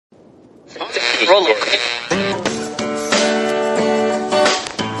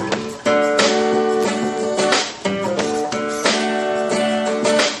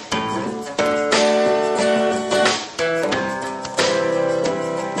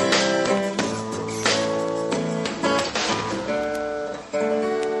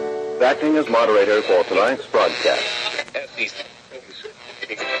Acting as moderator for tonight's broadcast.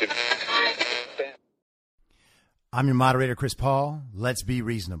 I'm your moderator, Chris Paul. Let's be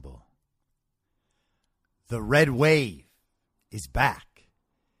reasonable. The red wave is back.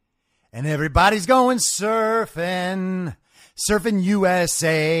 And everybody's going surfing. Surfing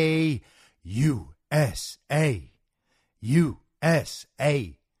USA. USA.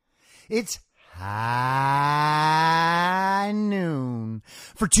 USA. It's high noon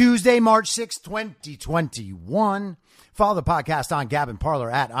for Tuesday, March 6th, 2021. Follow the podcast on Gab and Parler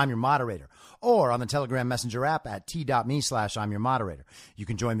at I'm Your Moderator or on the Telegram Messenger app at t.me/I'm Your Moderator. You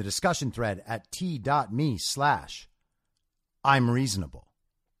can join the discussion thread at t.me/I'm Reasonable.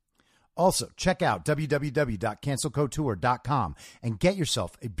 Also, check out www.cancelcodetour.com and get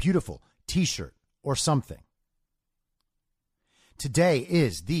yourself a beautiful t-shirt or something. Today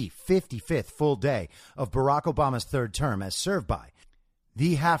is the 55th full day of Barack Obama's third term as served by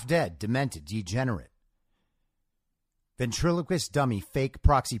the half-dead, demented, degenerate, ventriloquist dummy, fake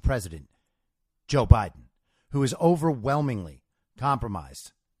proxy president, Joe Biden, who is overwhelmingly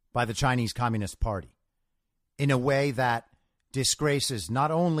compromised by the Chinese Communist Party in a way that disgraces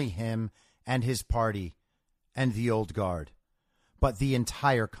not only him and his party and the old guard, but the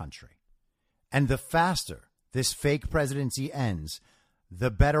entire country. And the faster this fake presidency ends,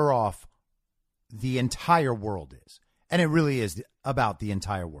 the better off the entire world is. And it really is about the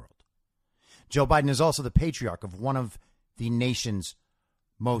entire world. Joe Biden is also the patriarch of one of the nation's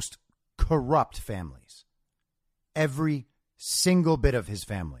most corrupt families. Every single bit of his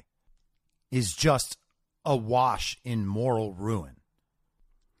family is just awash in moral ruin.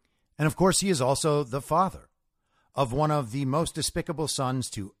 And of course, he is also the father of one of the most despicable sons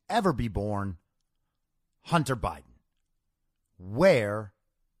to ever be born, Hunter Biden. Where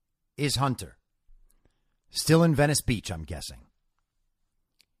is Hunter? Still in Venice Beach, I'm guessing.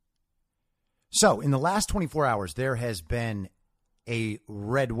 So, in the last 24 hours, there has been a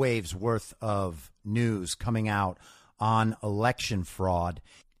red wave's worth of news coming out on election fraud.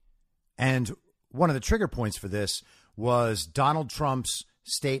 And one of the trigger points for this was Donald Trump's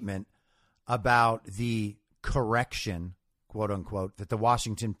statement about the correction, quote unquote, that the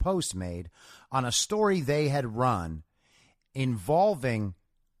Washington Post made on a story they had run involving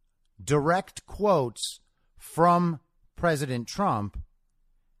direct quotes from President Trump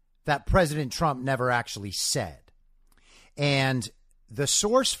that President Trump never actually said. And the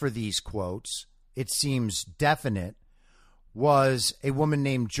source for these quotes, it seems definite, was a woman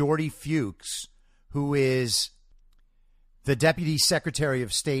named Jordy Fuchs, who is the Deputy Secretary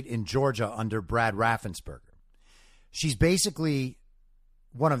of State in Georgia under Brad Raffensperger. She's basically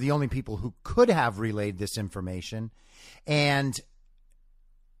one of the only people who could have relayed this information. And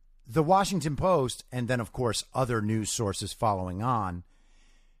the Washington Post, and then, of course, other news sources following on,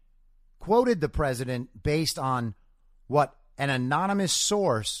 quoted the president based on what an anonymous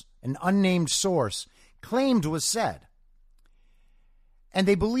source, an unnamed source, claimed was said. And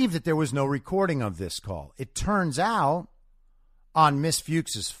they believed that there was no recording of this call. It turns out on Miss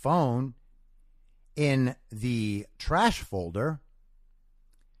Fuchs's phone in the trash folder,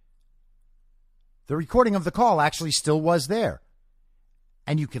 the recording of the call actually still was there.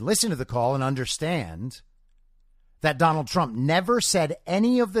 And you can listen to the call and understand that Donald Trump never said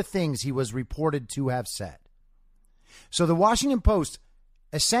any of the things he was reported to have said. So the Washington Post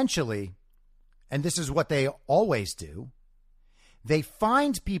essentially, and this is what they always do, they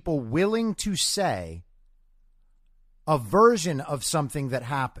find people willing to say a version of something that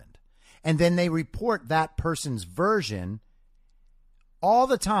happened. And then they report that person's version all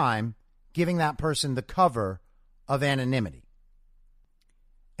the time, giving that person the cover of anonymity.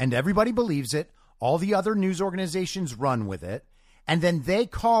 And everybody believes it. All the other news organizations run with it. And then they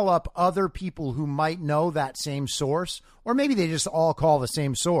call up other people who might know that same source, or maybe they just all call the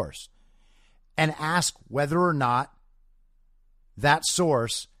same source, and ask whether or not that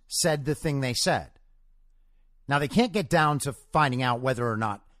source said the thing they said. Now, they can't get down to finding out whether or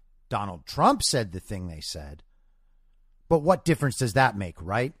not Donald Trump said the thing they said. But what difference does that make,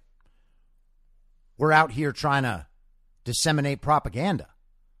 right? We're out here trying to disseminate propaganda.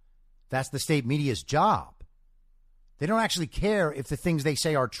 That's the state media's job. They don't actually care if the things they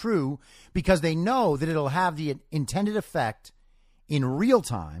say are true because they know that it'll have the intended effect in real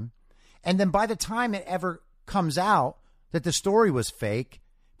time. And then by the time it ever comes out that the story was fake,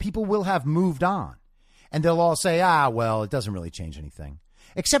 people will have moved on. And they'll all say, well, it doesn't really change anything,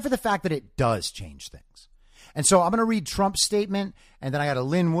 except for the fact that it does change things. And so I'm going to read Trump's statement, and then I got a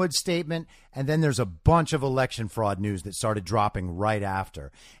Lynn Wood statement, and then there's a bunch of election fraud news that started dropping right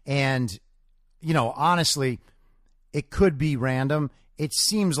after. And, honestly, it could be random. It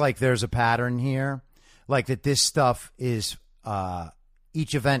seems like there's a pattern here, like that this stuff is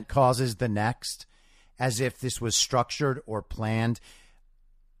each event causes the next, as if this was structured or planned.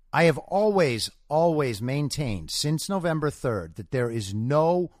 I have always maintained since November 3rd that there is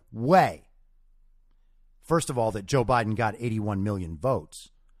no way, first of all, that Joe Biden got 81 million votes.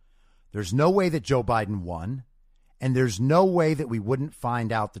 There's no way that Joe Biden won, and there's no way that we wouldn't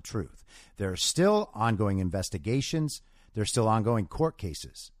find out the truth. There are still ongoing investigations. There's still ongoing court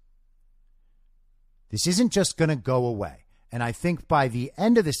cases. This isn't just going to go away. And I think by the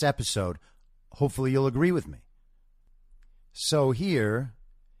end of this episode, hopefully you'll agree with me. So here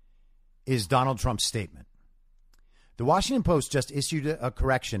is Donald Trump's statement. The Washington Post just issued a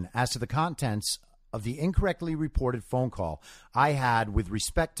correction as to the contents of the incorrectly reported phone call I had with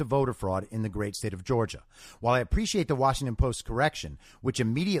respect to voter fraud in the great state of Georgia. While I appreciate the Washington Post correction, which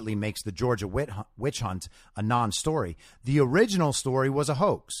immediately makes the Georgia witch hunt a non-story, the original story was a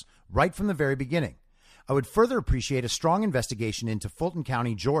hoax right from the very beginning. I would further appreciate a strong investigation into Fulton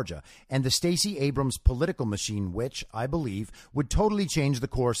County, Georgia, and the Stacey Abrams political machine, which, I believe, would totally change the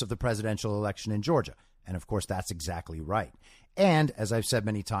course of the presidential election in Georgia. And, of course, that's exactly right. And, as I've said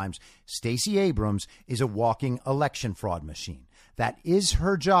many times, Stacey Abrams is a walking election fraud machine. That is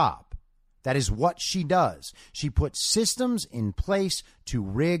her job. That is what she does. She puts systems in place to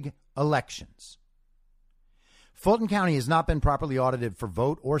rig elections. Fulton County has not been properly audited for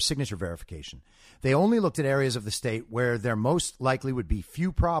vote or signature verification. They only looked at areas of the state where there most likely would be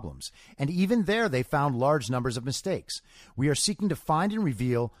few problems, and even there they found large numbers of mistakes. We are seeking to find and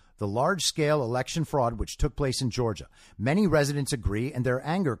reveal the large-scale election fraud which took place in Georgia. Many residents agree, and their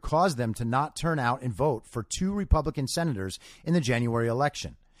anger caused them to not turn out and vote for 2 Republican senators in the January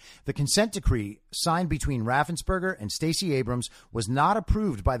election. The consent decree signed between Raffensperger and Stacey Abrams was not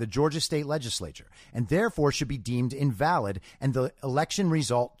approved by the Georgia state legislature and therefore should be deemed invalid and the election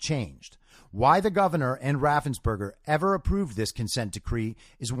result changed. Why the governor and Raffensperger ever approved this consent decree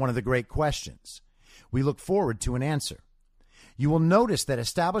is one of the great questions. We look forward to an answer. You will notice that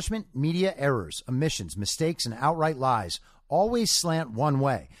establishment media errors, omissions, mistakes, and outright lies always slant one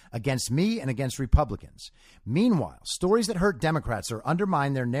way, against me and against Republicans. Meanwhile, stories that hurt Democrats or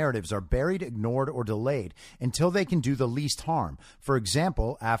undermine their narratives are buried, ignored, or delayed until they can do the least harm. For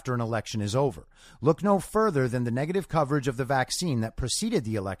example, after an election is over. Look no further than the negative coverage of the vaccine that preceded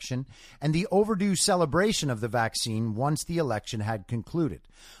the election and the overdue celebration of the vaccine once the election had concluded.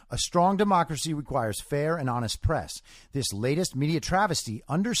 A strong democracy requires fair and honest press. This latest media travesty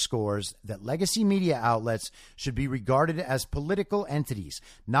underscores that legacy media outlets should be regarded as political entities,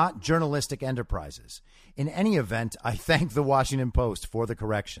 not journalistic enterprises. In any event, I thank the Washington Post for the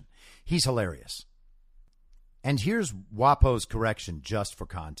correction. He's hilarious. And here's WAPO's correction just for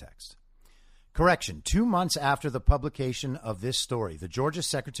context. Correction. 2 months after the publication of this story, the Georgia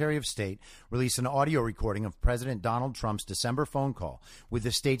Secretary of State released an audio recording of President Donald Trump's December phone call with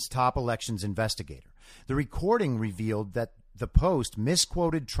the state's top elections investigator. The recording revealed that the Post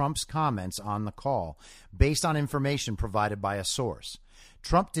misquoted Trump's comments on the call based on information provided by a source.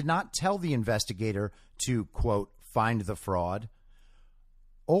 Trump did not tell the investigator to, quote, find the fraud,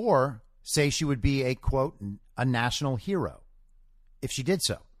 or say she would be a, quote, a national hero if she did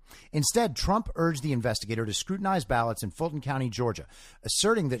so. Instead, Trump urged the investigator to scrutinize ballots in Fulton County, Georgia,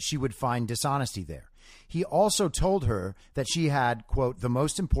 asserting that she would find dishonesty there. He also told her that she had, quote, the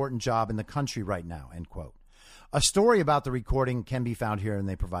most important job in the country right now, end quote. A story about the recording can be found here, and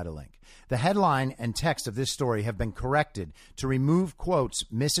they provide a link. The headline and text of this story have been corrected to remove quotes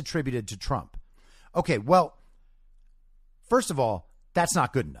misattributed to Trump. Okay, well, first of all, that's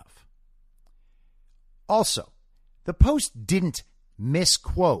not good enough. Also, the Post didn't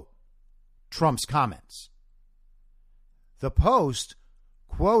misquote Trump's comments. The Post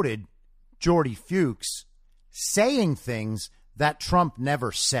quoted Jordy Fuchs saying things that Trump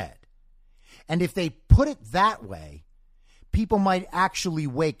never said. And if they put it that way, people might actually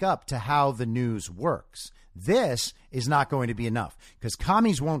wake up to how the news works. This is not going to be enough because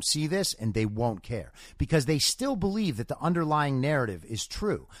commies won't see this and they won't care because they still believe that the underlying narrative is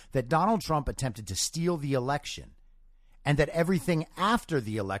true, that Donald Trump attempted to steal the election and that everything after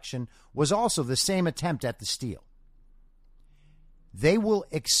the election was also the same attempt at the steal. They will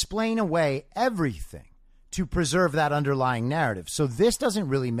explain away everything to preserve that underlying narrative. So this doesn't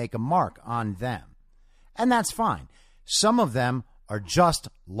really make a mark on them. And that's fine. Some of them are just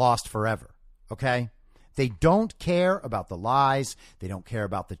lost forever, okay? They don't care about the lies. They don't care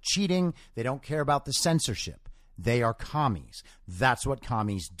about the cheating. They don't care about the censorship. They are commies. That's what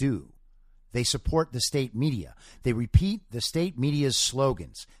commies do. They support the state media. They repeat the state media's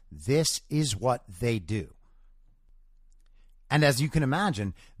slogans. This is what they do. And as you can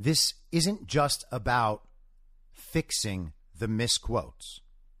imagine, this isn't just about fixing the misquotes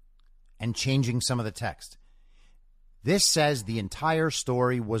and changing some of the text. This says the entire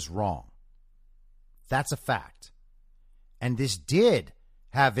story was wrong. That's a fact. And this did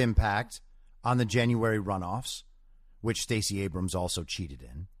have impact on the January runoffs, which Stacey Abrams also cheated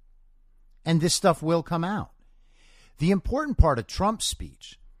in. And this stuff will come out. The important part of Trump's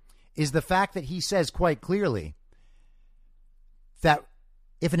speech is the fact that he says quite clearly that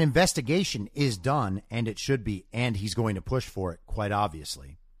if an investigation is done, and it should be, and he's going to push for it quite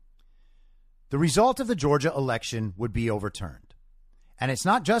obviously, the result of the Georgia election would be overturned. And it's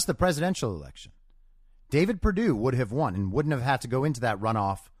not just the presidential election. David Perdue would have won and wouldn't have had to go into that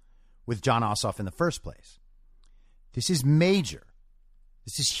runoff with Jon Ossoff in the first place. This is major.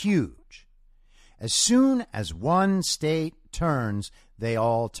 This is huge. As soon as one state turns, they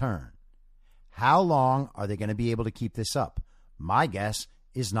all turn. How long are they going to be able to keep this up? My guess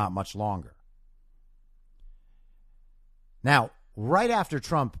is not much longer. Now, right after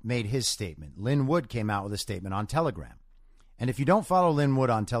Trump made his statement, Lin Wood came out with a statement on Telegram. And if you don't follow Lin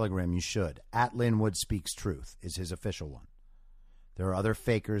Wood on Telegram, you should. At Lin Wood Speaks Truth is his official one. There are other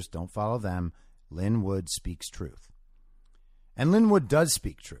fakers. Don't follow them. Lin Wood Speaks Truth. And Lin Wood does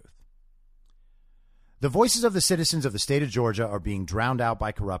speak truth. The voices of the citizens of the state of Georgia are being drowned out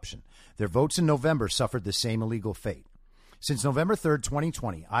by corruption. Their votes in November suffered the same illegal fate. Since November 3rd,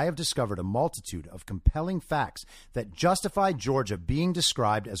 2020, I have discovered a multitude of compelling facts that justify Georgia being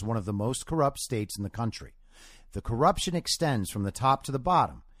described as one of the most corrupt states in the country. The corruption extends from the top to the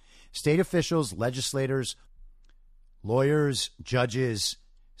bottom. State officials, legislators, lawyers, judges,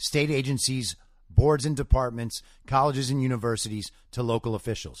 state agencies, boards and departments, colleges and universities, to local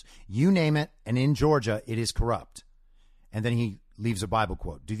officials. You name it, and in Georgia, it is corrupt. And then he leaves a Bible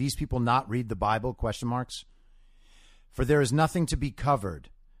quote. Do these people not read the Bible? ? For there is nothing to be covered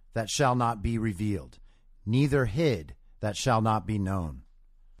that shall not be revealed, neither hid that shall not be known.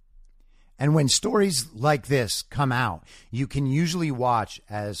 And when stories like this come out, you can usually watch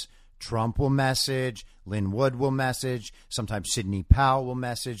as Trump will message, Lin Wood will message, sometimes Sidney Powell will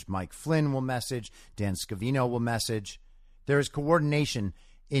message, Mike Flynn will message, Dan Scavino will message. There is coordination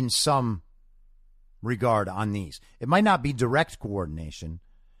in some regard on these. It might not be direct coordination,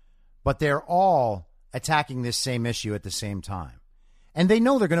 but they're all attacking this same issue at the same time. And they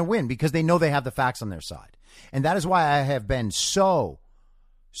know they're going to win because they know they have the facts on their side. And that is why I have been so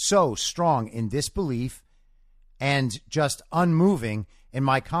strong in this belief and just unmoving in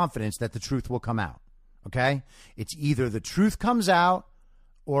my confidence that the truth will come out. Okay? It's either the truth comes out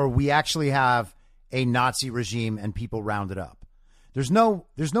or we actually have a Nazi regime and people rounded up. There's no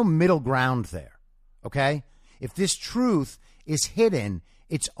middle ground there. Okay? If this truth is hidden,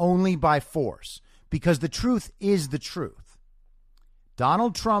 it's only by force because the truth is the truth.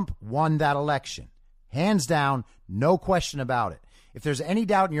 Donald Trump won that election. Hands down, no question about it. If there's any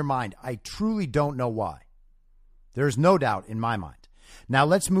doubt in your mind, I truly don't know why. There's no doubt in my mind. Now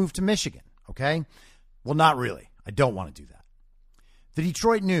let's move to Michigan, okay? Well, not really. I don't want to do that. The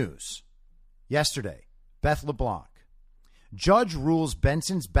Detroit News, yesterday, Beth LeBlanc. Judge rules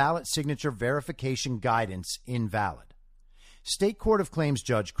Benson's ballot signature verification guidance invalid. State Court of Claims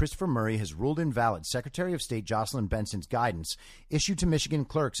Judge Christopher Murray has ruled invalid Secretary of State Jocelyn Benson's guidance issued to Michigan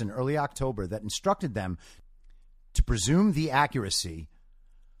clerks in early October that instructed them to presume the accuracy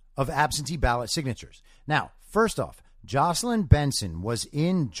of absentee ballot signatures. Now, first off, Jocelyn Benson was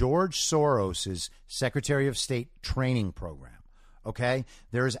in George Soros's Secretary of State training program. Okay?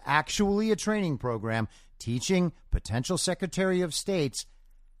 There is actually a training program teaching potential Secretary of States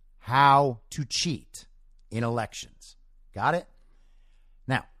how to cheat in elections. Got it?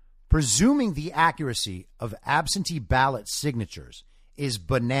 Now, presuming the accuracy of absentee ballot signatures is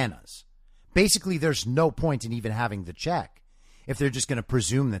bananas. Basically, there's no point in even having the check if they're just going to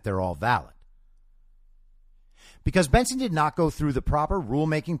presume that they're all valid. Because Benson did not go through the proper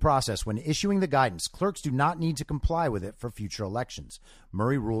rulemaking process when issuing the guidance, clerks do not need to comply with it for future elections.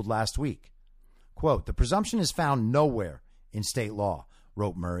 Murray ruled last week. Quote, the presumption is found nowhere in state law,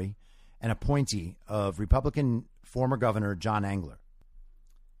 wrote Murray, an appointee of Republican former Governor John Engler.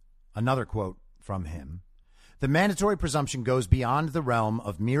 Another quote from him. The mandatory presumption goes beyond the realm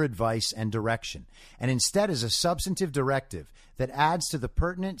of mere advice and direction, and instead is a substantive directive that adds to the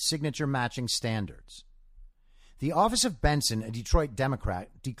pertinent signature matching standards. The office of Benson, a Detroit Democrat,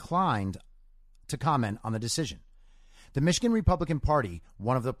 declined to comment on the decision. The Michigan Republican Party,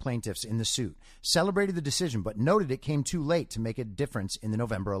 one of the plaintiffs in the suit, celebrated the decision but noted it came too late to make a difference in the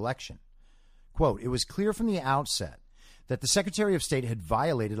November election. Quote, "It was clear from the outset that the Secretary of State had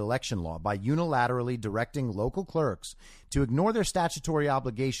violated election law by unilaterally directing local clerks to ignore their statutory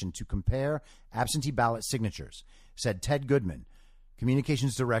obligation to compare absentee ballot signatures," said Ted Goodman,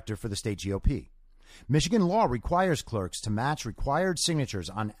 communications director for the state GOP. Michigan law requires clerks to match required signatures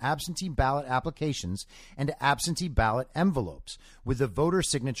on absentee ballot applications and absentee ballot envelopes with the voter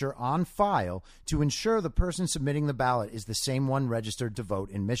signature on file to ensure the person submitting the ballot is the same one registered to vote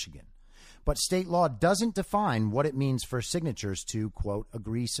in Michigan. But state law doesn't define what it means for signatures to, quote,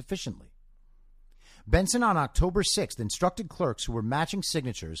 "agree sufficiently." Benson on October 6th instructed clerks who were matching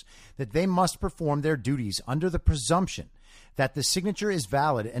signatures that they must perform their duties under the presumption that the signature is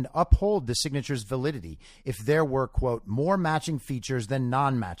valid and uphold the signature's validity if there were, quote, "more matching features than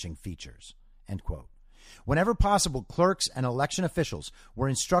non-matching features," end quote. Whenever possible, clerks and election officials were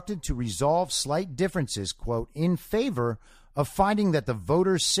instructed to resolve slight differences, quote, "in favor of finding that the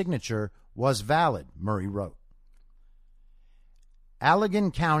voter's signature was valid," Murray wrote.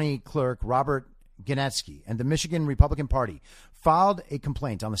 Allegan County Clerk Robert Genetsky and the Michigan Republican Party filed a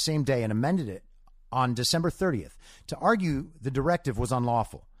complaint on the same day and amended it on December 30th to argue the directive was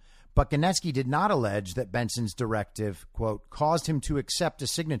unlawful. But Genetsky did not allege that Benson's directive, quote, "caused him to accept a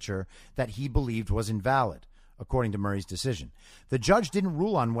signature that he believed was invalid," according to Murray's decision. The judge didn't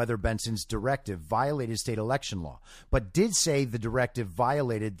rule on whether Benson's directive violated state election law, but did say the directive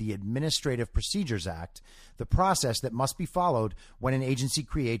violated the Administrative Procedures Act, the process that must be followed when an agency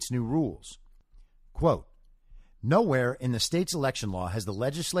creates new rules. Quote, "Nowhere in the state's election law has the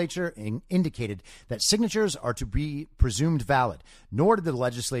legislature indicated that signatures are to be presumed valid, nor did the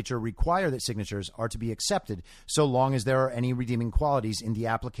legislature require that signatures are to be accepted so long as there are any redeeming qualities in the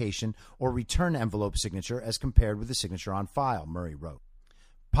application or return envelope signature as compared with the signature on file," Murray wrote.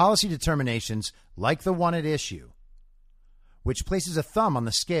 Policy determinations, like the one at issue, which places a thumb on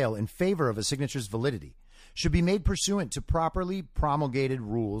the scale in favor of a signature's validity, should be made pursuant to properly promulgated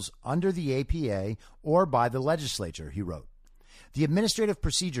rules under the APA or by the legislature, he wrote. The Administrative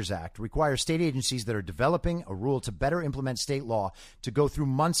Procedures Act requires state agencies that are developing a rule to better implement state law to go through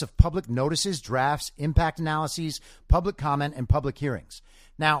months of public notices, drafts, impact analyses, public comment, and public hearings.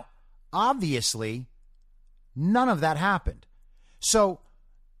 Now, obviously, none of that happened. So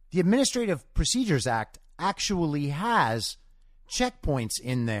the Administrative Procedures Act actually has checkpoints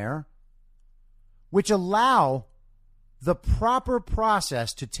in there which allow the proper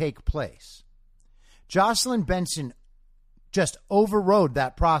process to take place. Jocelyn Benson just overrode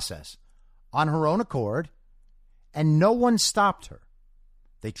that process on her own accord, and no one stopped her.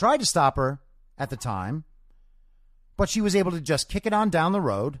 They tried to stop her at the time, but she was able to just kick it on down the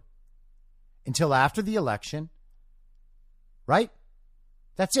road until after the election, right?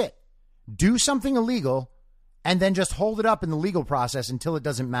 That's it. Do something illegal and then just hold it up in the legal process until it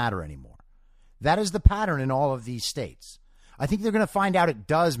doesn't matter anymore. That is the pattern in all of these states. I think they're going to find out it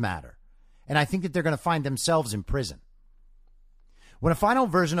does matter. And I think that they're going to find themselves in prison. When a final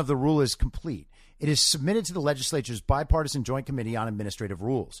version of the rule is complete, it is submitted to the legislature's bipartisan Joint Committee on Administrative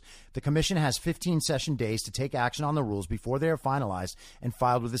Rules. The commission has 15 session days to take action on the rules before they are finalized and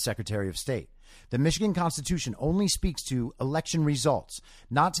filed with the Secretary of State. The Michigan Constitution only speaks to election results,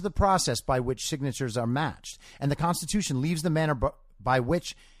 not to the process by which signatures are matched. And the Constitution leaves the manner by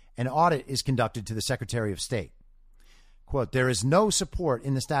which an audit is conducted to the Secretary of State. Quote, "There is no support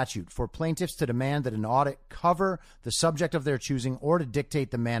in the statute for plaintiffs to demand that an audit cover the subject of their choosing or to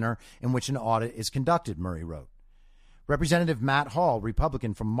dictate the manner in which an audit is conducted," Murray wrote. Representative Matt Hall,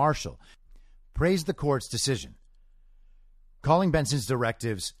 Republican from Marshall, praised the court's decision, calling Benson's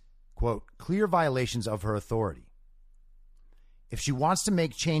directives, quote, "clear violations of her authority. If she wants to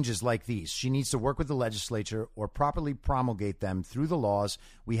make changes like these, she needs to work with the legislature or properly promulgate them through the laws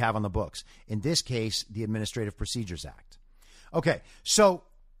we have on the books. In this case, the Administrative Procedures Act." Okay, so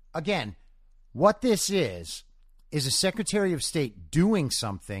again, what this is a Secretary of State doing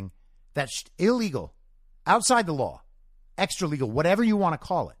something that's illegal, outside the law, extra legal, whatever you want to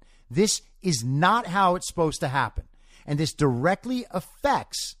call it. This is not how it's supposed to happen. And this directly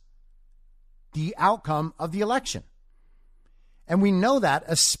affects the outcome of the election. And we know that,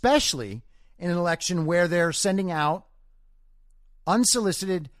 especially in an election where they're sending out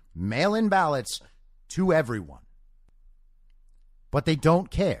unsolicited mail-in ballots to everyone. But they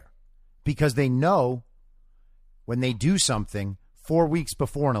don't care because they know when they do something 4 weeks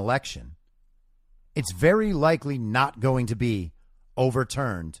before an election, it's very likely not going to be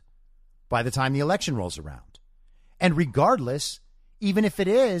overturned by the time the election rolls around. And regardless, even if it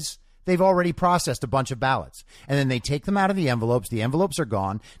is, they've already processed a bunch of ballots. And then they take them out of the envelopes. The envelopes are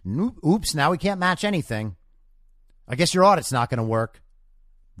gone. Oops, now we can't match anything. I guess your audit's not going to work.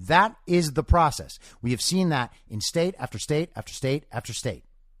 That is the process. We have seen that in state after state after state after state.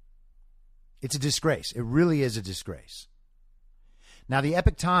 It's a disgrace. It really is a disgrace. Now, the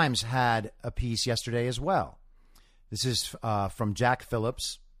Epoch Times had a piece yesterday as well. This is from Jack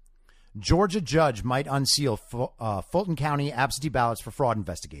Phillips. Georgia judge might unseal Fulton County absentee ballots for fraud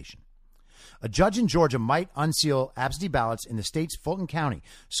investigation. A judge in Georgia might unseal absentee ballots in the state's Fulton County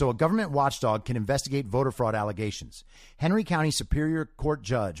so a government watchdog can investigate voter fraud allegations. Henry County Superior Court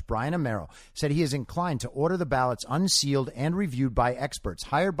Judge Brian Amero said he is inclined to order the ballots unsealed and reviewed by experts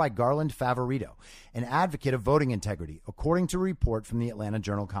hired by Garland Favorito, an advocate of voting integrity, according to a report from the Atlanta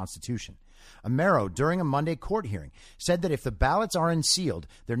Journal-Constitution. Amero, during a Monday court hearing, said that if the ballots are unsealed,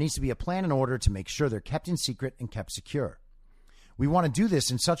 there needs to be a plan in order to make sure they're kept in secret and kept secure. We want to do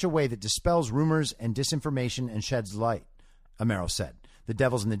this in such a way that dispels rumors and disinformation and sheds light, Amero said. The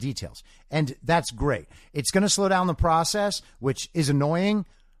devil's in the details. And that's great. It's going to slow down the process, which is annoying,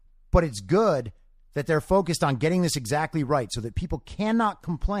 but it's good that they're focused on getting this exactly right so that people cannot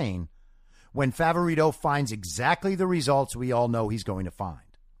complain when Favorito finds exactly the results we all know he's going to find.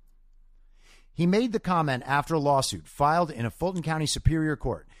 He made the comment after a lawsuit filed in a Fulton County Superior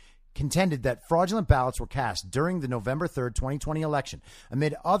Court contended that fraudulent ballots were cast during the November 3rd, 2020 election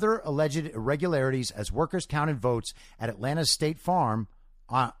amid other alleged irregularities as workers counted votes at Atlanta's State Farm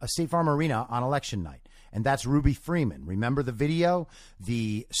Arena on election night. And that's Ruby Freeman. Remember the video?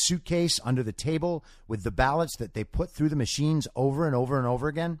 The suitcase under the table with the ballots that they put through the machines over and over and over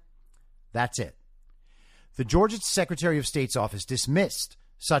again? That's it. The Georgia Secretary of State's office dismissed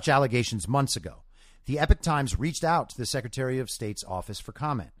such allegations months ago. The Epoch Times reached out to the Secretary of State's office for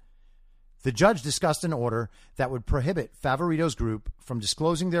comment. The judge discussed an order that would prohibit Favorito's group from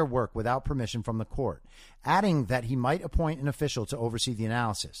disclosing their work without permission from the court, adding that he might appoint an official to oversee the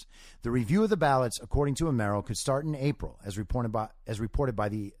analysis. The review of the ballots, according to Amero, could start in April, as reported by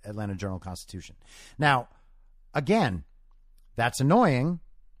the Atlanta Journal-Constitution. Now, again, that's annoying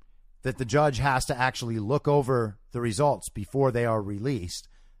that the judge has to actually look over the results before they are released.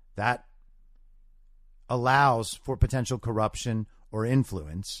 That allows for potential corruption or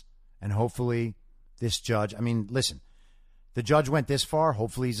influence. And hopefully this judge, listen, the judge went this far.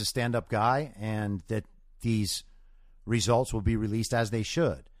 Hopefully he's a stand-up guy and that these results will be released as they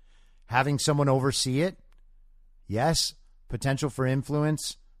should. Having someone oversee it, yes, potential for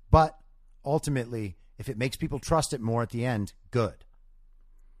influence, but ultimately, if it makes people trust it more at the end, good.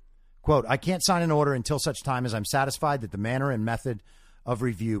 Quote, I can't sign an order until such time as I'm satisfied that the manner and method of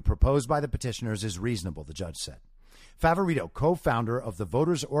review proposed by the petitioners is reasonable, the judge said. Favorito, co-founder of the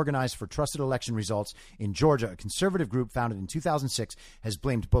Voters Organized for Trusted Election Results in Georgia, a conservative group founded in 2006, has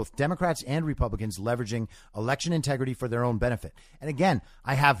blamed both Democrats and Republicans leveraging election integrity for their own benefit. And again,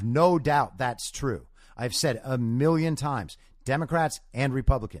 I have no doubt that's true. I've said a million times, Democrats and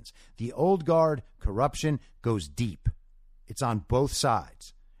Republicans. The old guard corruption goes deep. It's on both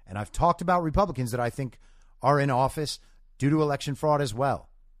sides. And I've talked about Republicans that I think are in office due to election fraud as well.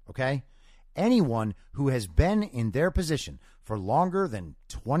 Okay? Anyone who has been in their position for longer than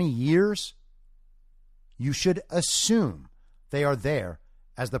 20 years, you should assume they are there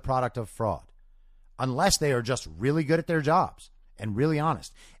as the product of fraud, unless they are just really good at their jobs and really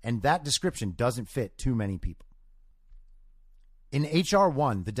honest. And that description doesn't fit too many people. In H.R.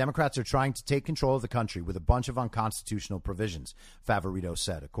 1, the Democrats are trying to take control of the country with a bunch of unconstitutional provisions, Favorito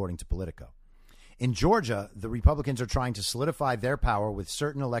said, according to Politico. In Georgia, the Republicans are trying to solidify their power with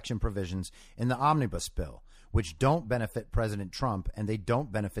certain election provisions in the omnibus bill, which don't benefit President Trump, and they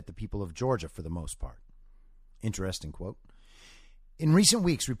don't benefit the people of Georgia for the most part. Interesting quote. In recent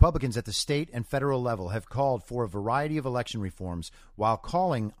weeks, Republicans at the state and federal level have called for a variety of election reforms while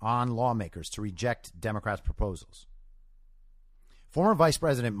calling on lawmakers to reject Democrats' proposals. Former Vice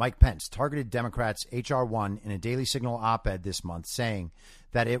President Mike Pence targeted Democrats' H.R. 1 in a Daily Signal op-ed this month, saying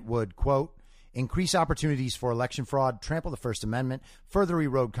that it would, quote, increase opportunities for election fraud, trample the First Amendment, further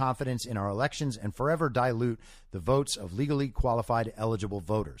erode confidence in our elections, and forever dilute the votes of legally qualified eligible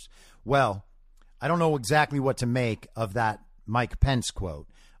voters. Well, I don't know exactly what to make of that Mike Pence quote.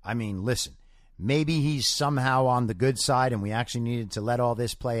 Listen, maybe he's somehow on the good side and we actually needed to let all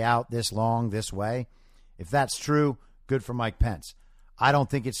this play out this long, this way. If that's true, good for Mike Pence. I don't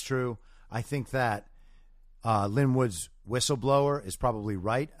think it's true. I think that Linwood's whistleblower is probably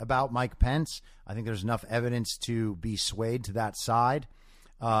right about Mike Pence. I think there's enough evidence to be swayed to that side.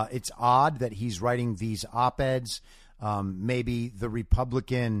 It's odd that he's writing these op-eds. Maybe the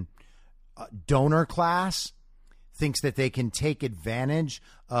Republican donor class thinks that they can take advantage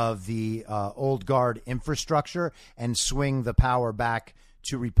of the old guard infrastructure and swing the power back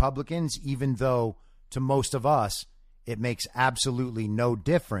to Republicans, even though to most of us, it makes absolutely no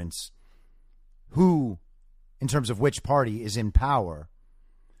difference who, in terms of which party is in power,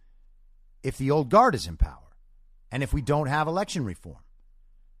 if the old guard is in power and if we don't have election reform.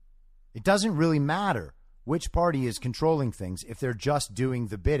 It doesn't really matter which party is controlling things if they're just doing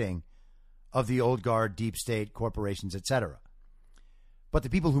the bidding of the old guard, deep state, corporations, etc. But the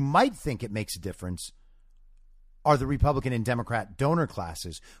people who might think it makes a difference are the Republican and Democrat donor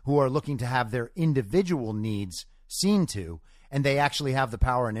classes who are looking to have their individual needs seen to, and they actually have the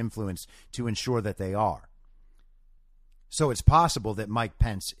power and influence to ensure that they are. So it's possible that Mike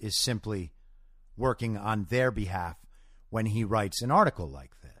Pence is simply working on their behalf when he writes an article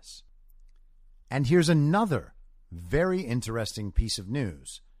like this. And here's another very interesting piece of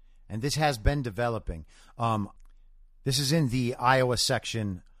news, and this has been developing. This is in the Iowa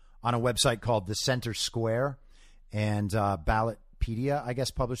section on a website called The Center Square, and Ballotpedia, I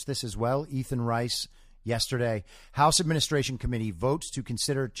guess, published this as well. Ethan Rice yesterday. House Administration Committee votes to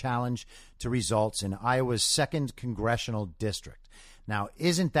consider challenge to results in Iowa's 2nd Congressional District. Now,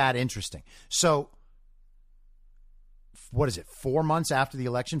 isn't that interesting? So, what is it, 4 months after the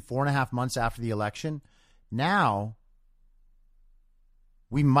election, 4.5 months after the election? Now,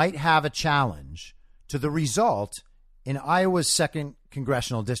 we might have a challenge to the result in Iowa's 2nd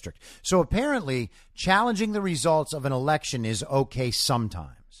Congressional District. So apparently, challenging the results of an election is okay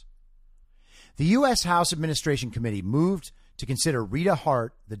sometimes. The U.S. House Administration Committee moved to consider Rita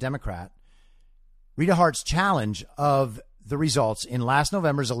Hart, the Democrat, Rita Hart's challenge of the results in last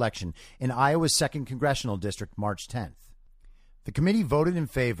November's election in Iowa's 2nd Congressional District, March 10th. The committee voted in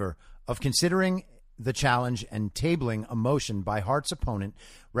favor of considering the challenge and tabling a motion by Hart's opponent,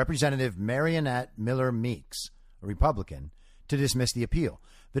 Representative Mariannette Miller Meeks, a Republican, to dismiss the appeal.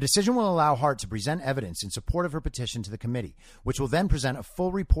 The decision will allow Hart to present evidence in support of her petition to the committee, which will then present a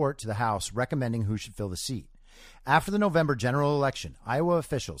full report to the House recommending who should fill the seat. After the November general election, Iowa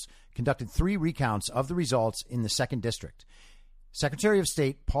officials conducted 3 recounts of the results in the 2nd District. Secretary of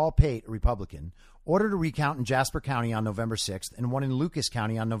State Paul Pate, a Republican, ordered a recount in Jasper County on November 6th and one in Lucas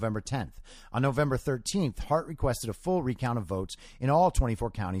County on November 10th. On November 13th, Hart requested a full recount of votes in all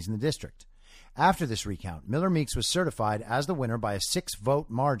 24 counties in the district. After this recount, Miller Meeks was certified as the winner by a 6-vote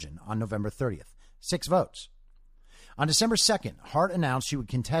margin on November 30th. 6 votes. On December 2nd, Hart announced she would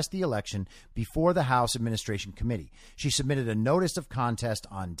contest the election before the House Administration Committee. She submitted a notice of contest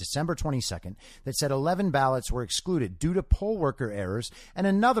on December 22nd that said 11 ballots were excluded due to poll worker errors and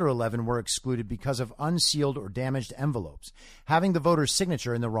another 11 were excluded because of unsealed or damaged envelopes, having the voter's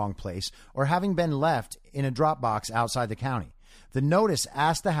signature in the wrong place, or having been left in a drop box outside the county. The notice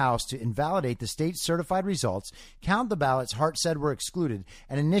asked the House to invalidate the state's certified results, count the ballots Hart said were excluded,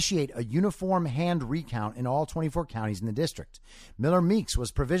 and initiate a uniform hand recount in all 24 counties in the district. Miller Meeks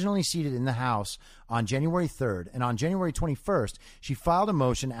was provisionally seated in the House on January 3rd, and on January 21st, she filed a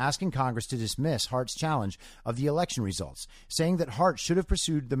motion asking Congress to dismiss Hart's challenge of the election results, saying that Hart should have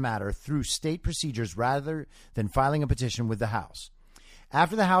pursued the matter through state procedures rather than filing a petition with the House.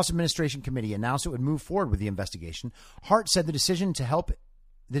 After the House Administration Committee announced it would move forward with the investigation, Hart said the decision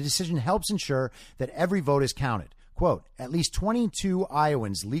helps ensure that every vote is counted. Quote, at least 22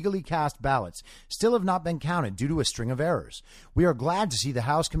 Iowans' legally cast ballots still have not been counted due to a string of errors. We are glad to see the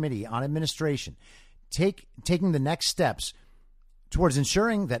House Committee on Administration taking the next steps towards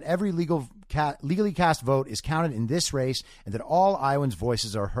ensuring that every legally cast vote is counted in this race and that all Iowans'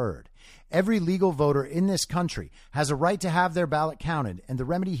 voices are heard. Every legal voter in this country has a right to have their ballot counted, and the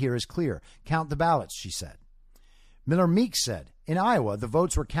remedy here is clear. Count the ballots, she said. Miller Meeks said, in Iowa, the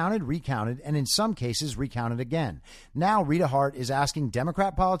votes were counted, recounted, and in some cases recounted again. Now Rita Hart is asking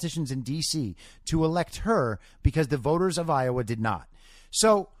Democrat politicians in D.C. to elect her because the voters of Iowa did not.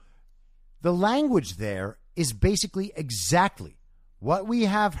 So the language there is basically exactly what we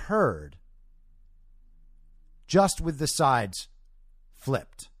have heard, just with the sides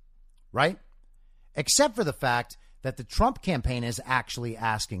flipped. Right? Except for the fact that the Trump campaign is actually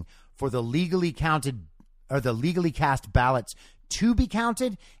asking for the legally counted or the legally cast ballots to be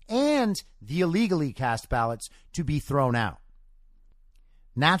counted and the illegally cast ballots to be thrown out.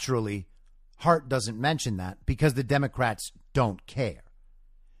 Naturally, Hart doesn't mention that because the Democrats don't care.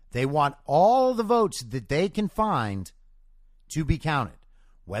 They want all the votes that they can find to be counted,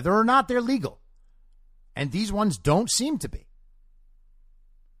 whether or not they're legal. And these ones don't seem to be.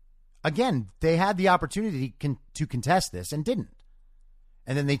 Again, they had the opportunity to contest this and didn't.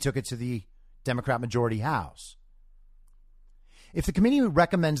 And then they took it to the Democrat majority House. If the committee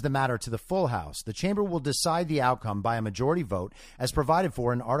recommends the matter to the full House, the chamber will decide the outcome by a majority vote as provided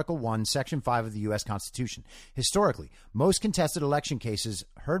for in Article 1, Section 5 of the U.S. Constitution. Historically, most contested election cases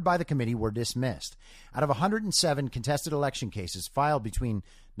heard by the committee were dismissed. Out of 107 contested election cases filed between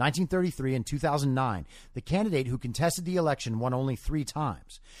 1933 and 2009, the candidate who contested the election won only 3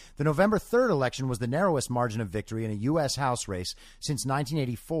 times. The November 3rd election was the narrowest margin of victory in a U.S. House race since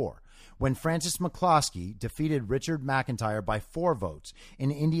 1984. When Francis McCloskey defeated Richard McIntyre by 4 votes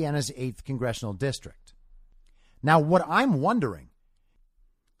in Indiana's 8th congressional district. Now, what I'm wondering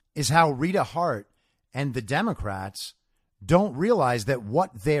is how Rita Hart and the Democrats don't realize that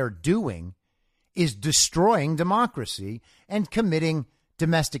what they're doing is destroying democracy and committing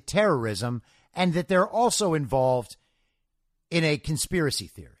domestic terrorism, and that they're also involved in a conspiracy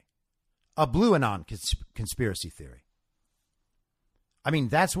theory, a Blue Anon conspiracy theory. I mean,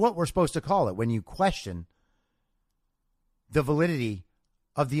 that's what we're supposed to call it when you question the validity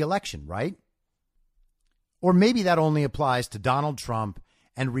of the election, right? Or maybe that only applies to Donald Trump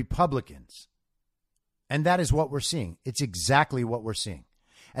and Republicans. And that is what we're seeing. It's exactly what we're seeing.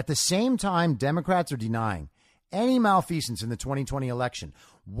 At the same time, Democrats are denying any malfeasance in the 2020 election,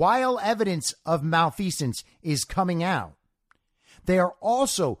 while evidence of malfeasance is coming out. They are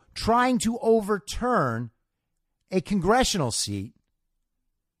also trying to overturn a congressional seat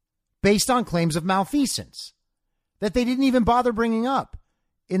based on claims of malfeasance that they didn't even bother bringing up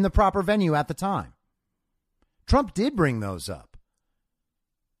in the proper venue at the time. Trump did bring those up,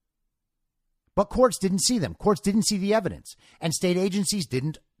 but courts didn't see them. Courts didn't see the evidence, and state agencies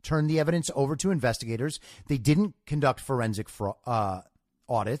didn't turn the evidence over to investigators. They didn't conduct forensic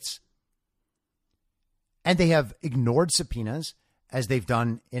audits, and they have ignored subpoenas, as they've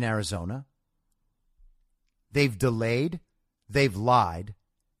done in Arizona. They've delayed, they've lied,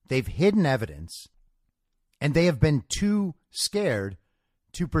 they've hidden evidence, and they have been too scared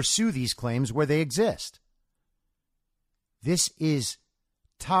to pursue these claims where they exist. This is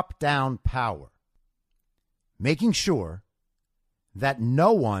top-down power, making sure that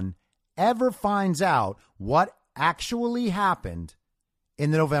no one ever finds out what actually happened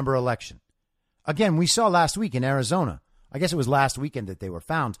in the November election. Again, we saw last week in Arizona. I guess it was last weekend that they were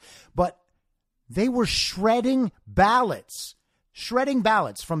found, but they were shredding ballots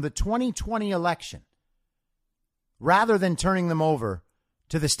from the 2020 election rather than turning them over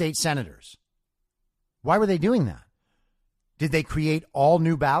to the state senators. Why were they doing that? Did they create all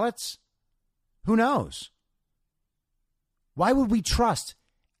new ballots? Who knows? Why would we trust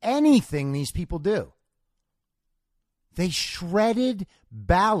anything these people do? They shredded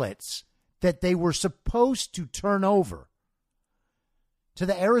ballots that they were supposed to turn over to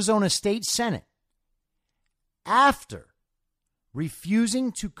the Arizona State Senate after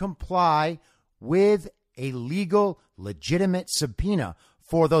refusing to comply with a legal, legitimate subpoena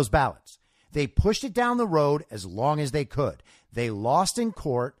for those ballots. They pushed it down the road as long as they could. They lost in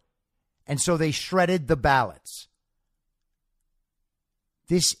court, and so they shredded the ballots.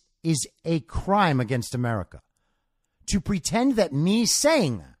 This is a crime against America. To pretend that me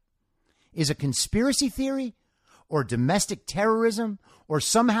saying that is a conspiracy theory or domestic terrorism or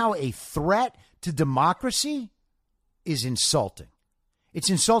somehow a threat to democracy is insulting. It's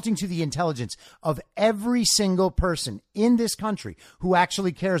insulting to the intelligence of every single person in this country who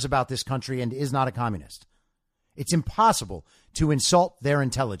actually cares about this country and is not a communist. It's impossible to insult their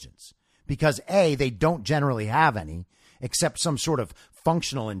intelligence because, A, they don't generally have any, except some sort of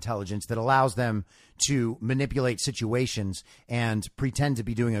functional intelligence that allows them to manipulate situations and pretend to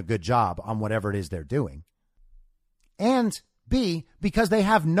be doing a good job on whatever it is they're doing. And B, because they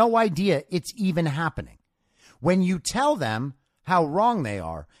have no idea it's even happening. When you tell them how wrong they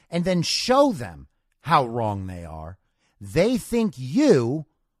are and then show them how wrong they are, they think you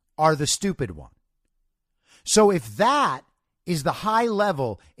are the stupid one. So if that is the high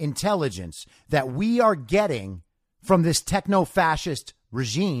level intelligence that we are getting from this techno-fascist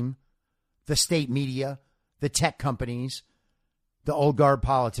regime, the state media, the tech companies, the old guard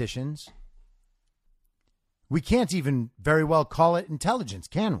politicians, we can't even very well call it intelligence,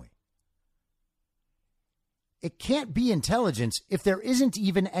 can we? It can't be intelligence if there isn't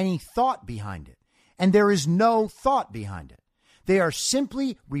even any thought behind it. And there is no thought behind it. They are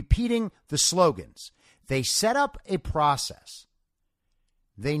simply repeating the slogans. They set up a process.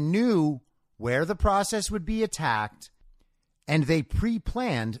 They knew where the process would be attacked, and they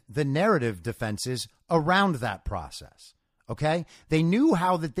pre-planned the narrative defenses around that process. Okay? They knew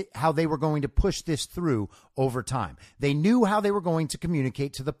how they were going to push this through over time. They knew how they were going to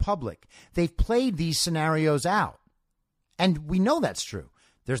communicate to the public. They've played these scenarios out. And we know that's true.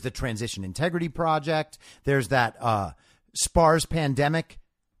 There's the Transition Integrity Project. There's that sparse pandemic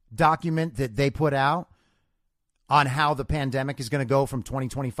document that they put out on how the pandemic is going to go from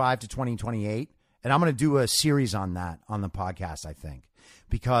 2025 to 2028. And I'm going to do a series on that on the podcast, I think,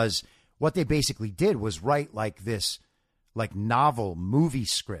 because what they basically did was write like this, like novel movie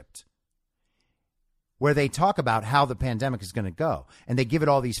script where they talk about how the pandemic is going to go. And they give it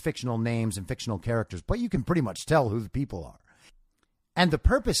all these fictional names and fictional characters, but you can pretty much tell who the people are. And the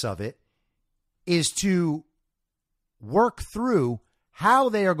purpose of it is to work through how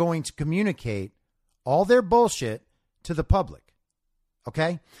they are going to communicate all their bullshit to the public.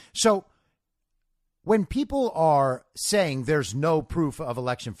 Okay? So when people are saying there's no proof of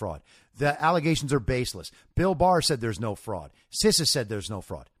election fraud, the allegations are baseless. Bill Barr said there's no fraud. CISA said there's no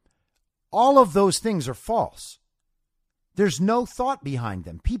fraud. All of those things are false. There's no thought behind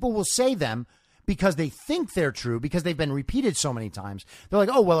them. People will say them because they think they're true, because they've been repeated so many times. They're like,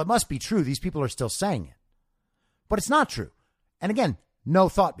 oh, well, it must be true. These people are still saying it. But it's not true. And again, no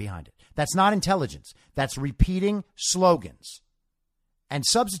thought behind it. That's not intelligence. That's repeating slogans and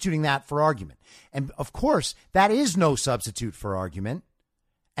substituting that for argument. And of course, that is no substitute for argument.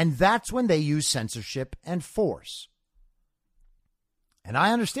 And that's when they use censorship and force. And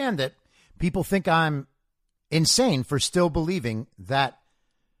I understand that people think I'm insane for still believing that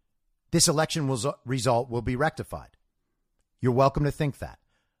this election result will be rectified. You're welcome to think that.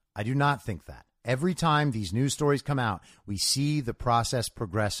 I do not think that. Every time these news stories come out, we see the process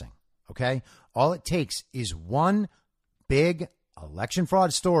progressing. Okay? All it takes is one big election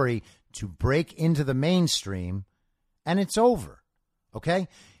fraud story to break into the mainstream, and it's over. Okay?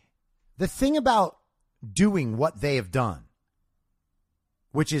 The thing about doing what they have done,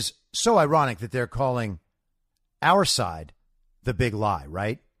 which is so ironic that they're calling our side the big lie,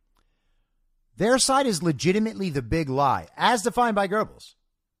 right? Their side is legitimately the big lie, as defined by Goebbels.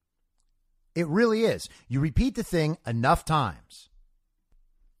 It really is. You repeat the thing enough times.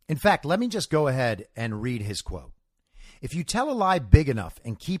 In fact, let me just go ahead and read his quote. If you tell a lie big enough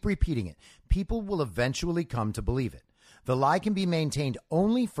and keep repeating it, people will eventually come to believe it. The lie can be maintained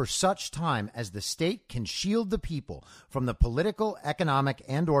only for such time as the state can shield the people from the political, economic,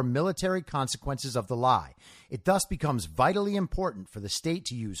 and/or military consequences of the lie. It thus becomes vitally important for the state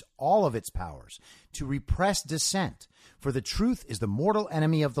to use all of its powers to repress dissent, for the truth is the mortal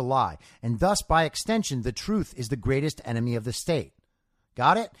enemy of the lie, and thus, by extension, the truth is the greatest enemy of the state.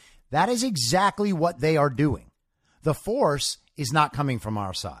 Got it? That is exactly what they are doing. The force is not coming from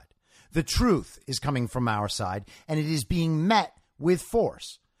our side. The truth is coming from our side, and it is being met with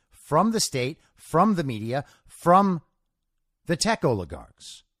force from the state, from the media, from the tech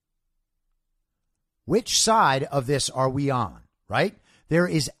oligarchs. Which side of this are we on, right? There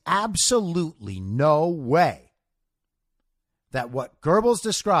is absolutely no way that what Goebbels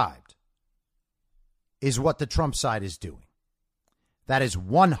described is what the Trump side is doing. That is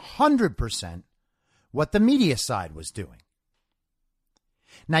 100% what the media side was doing.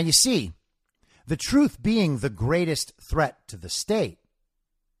 Now, you see, the truth being the greatest threat to the state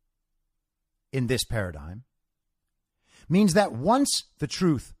in this paradigm means that once the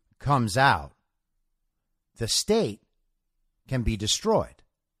truth comes out, the state can be destroyed.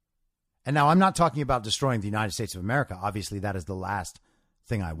 And now I'm not talking about destroying the United States of America. Obviously, that is the last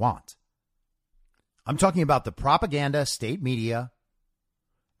thing I want. I'm talking about the propaganda, state media,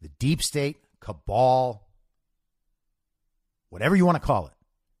 the deep state, cabal, whatever you want to call it.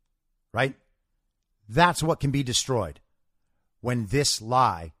 Right? That's what can be destroyed when this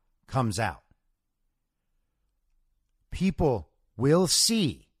lie comes out. People will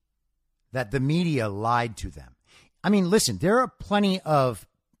see that the media lied to them. I mean, listen, there are plenty of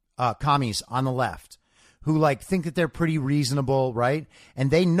commies on the left who think that they're pretty reasonable, right?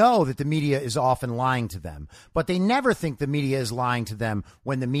 And they know that the media is often lying to them, but they never think the media is lying to them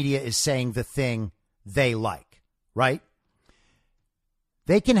when the media is saying the thing they like, right?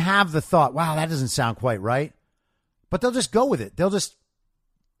 They can have the thought, wow, that doesn't sound quite right. But they'll just go with it. They'll just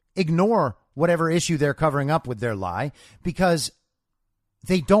ignore whatever issue they're covering up with their lie because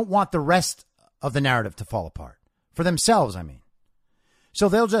they don't want the rest of the narrative to fall apart. For themselves, I mean. So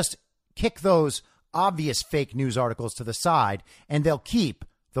they'll just kick those obvious fake news articles to the side and they'll keep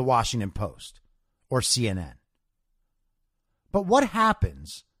the Washington Post or CNN. But what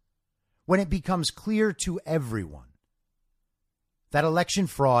happens when it becomes clear to everyone that election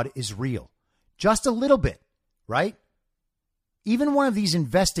fraud is real? Just a little bit, right? Even one of these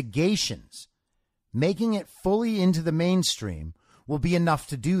investigations, making it fully into the mainstream, will be enough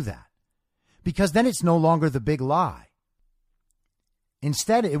to do that. Because then it's no longer the big lie.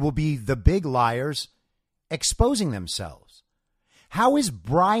 Instead, it will be the big liars exposing themselves. How is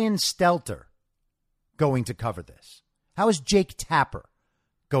Brian Stelter going to cover this? How is Jake Tapper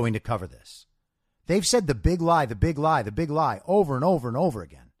going to cover this? They've said the big lie, the big lie, the big lie over and over and over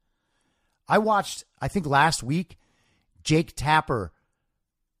again. I watched, I think last week, Jake Tapper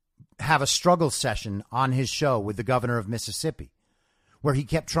have a struggle session on his show with the governor of Mississippi, where he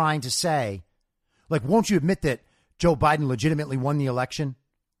kept trying to say, like, won't you admit that Joe Biden legitimately won the election?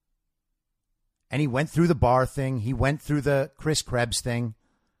 And he went through the Barr thing. He went through the Chris Krebs thing.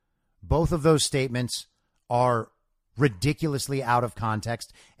 Both of those statements are ridiculously out of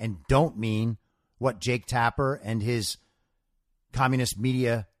context and don't mean what Jake Tapper and his communist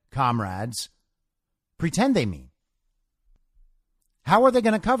media comrades pretend they mean. How are they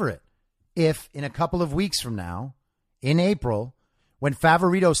going to cover it if in a couple of weeks from now, in April, when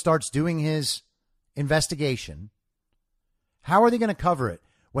Favorito starts doing his investigation, how are they going to cover it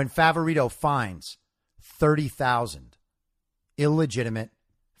when Favorito finds 30,000 illegitimate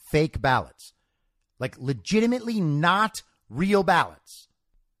fake ballots, like legitimately not real ballots?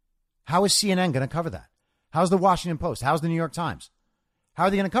 How is CNN going to cover that? How's the Washington Post? How's the New York Times? How are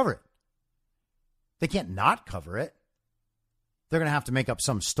they going to cover it? They can't not cover it. They're going to have to make up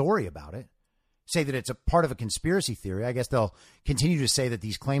some story about it, say that it's a part of a conspiracy theory. I guess they'll continue to say that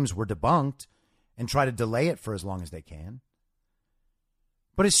these claims were debunked and try to delay it for as long as they can.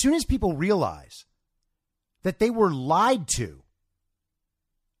 But as soon as people realize that they were lied to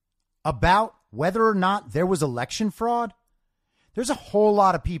about whether or not there was election fraud, there's a whole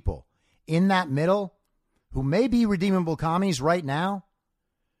lot of people in that middle who may be redeemable commies right now,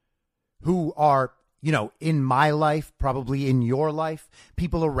 who are, in my life, probably in your life,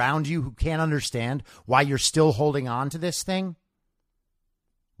 people around you who can't understand why you're still holding on to this thing.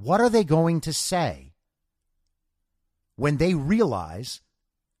 What are they going to say when they realize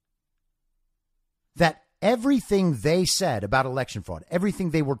that everything they said about election fraud, everything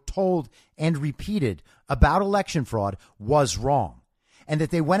they were told and repeated about election fraud was wrong? And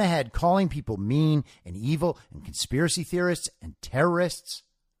that they went ahead calling people mean and evil and conspiracy theorists and terrorists?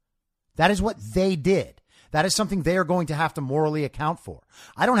 That is what they did. That is something they are going to have to morally account for.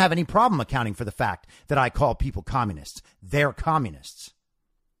 I don't have any problem accounting for the fact that I call people communists. They're communists.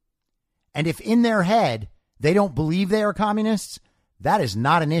 And if in their head they don't believe they are communists, that is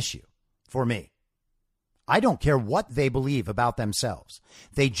not an issue for me. I don't care what they believe about themselves.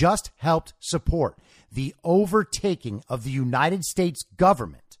 They just helped support the overtaking of the United States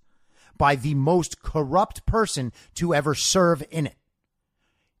government by the most corrupt person to ever serve in it,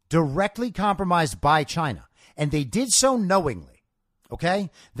 directly compromised by China. And they did so knowingly. Okay?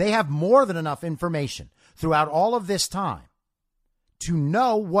 They have more than enough information throughout all of this time to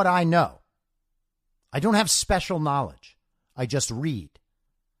know what I know. I don't have special knowledge. I just read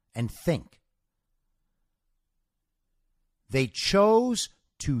and think. They chose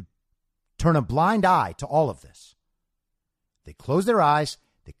to turn a blind eye to all of this. They closed their eyes.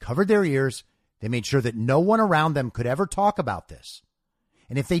 They covered their ears. They made sure that no one around them could ever talk about this.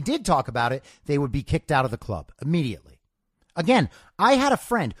 And if they did talk about it, they would be kicked out of the club immediately. Again, I had a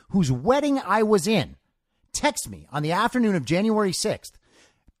friend whose wedding I was in text me on the afternoon of January 6th,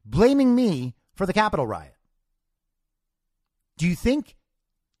 blaming me for the Capitol riot. Do you think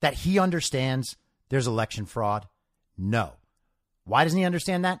that he understands there's election fraud? No. Why doesn't he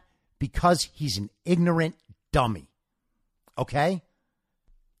understand that? Because he's an ignorant dummy. Okay?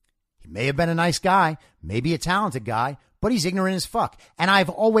 He may have been a nice guy, maybe a talented guy, but he's ignorant as fuck. And I've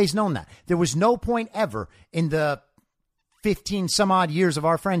always known that. There was no point ever in the 15 some odd years of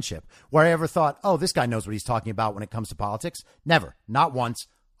our friendship where I ever thought, oh, this guy knows what he's talking about when it comes to politics. Never. Not once.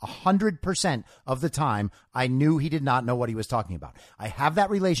 100% of the time, I knew he did not know what he was talking about. I have that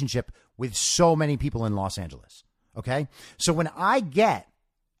relationship with so many people in Los Angeles. Okay? So when I get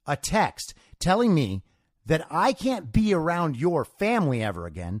a text telling me that I can't be around your family ever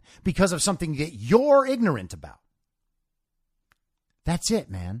again because of something that you're ignorant about, that's it,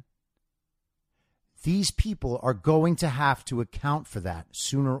 man. These people are going to have to account for that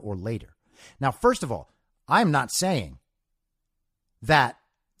sooner or later. Now, first of all, I'm not saying that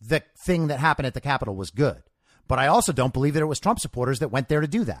the thing that happened at the Capitol was good, but I also don't believe that it was Trump supporters that went there to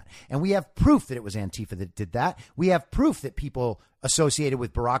do that. And we have proof that it was Antifa that did that. We have proof that people associated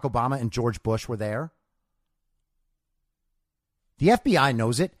with Barack Obama and George Bush were there. The FBI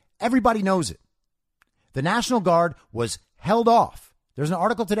knows it. Everybody knows it. The National Guard was held off. There's an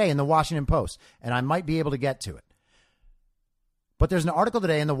article today in the Washington Post, and I might be able to get to it. But there's an article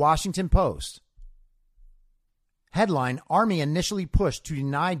today in the Washington Post. Headline, Army initially pushed to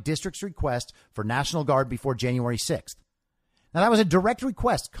deny district's request for National Guard before January 6th. Now, that was a direct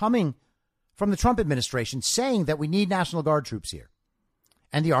request coming from the Trump administration saying that we need National Guard troops here.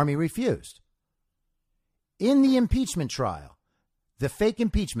 And the Army refused. in the impeachment trial, the fake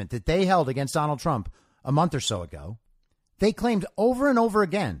impeachment that they held against Donald Trump a month or so ago, they claimed over and over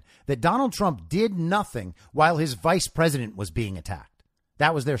again that Donald Trump did nothing while his vice president was being attacked.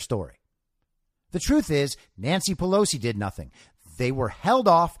 That was their story. The truth is, Nancy Pelosi did nothing. They were held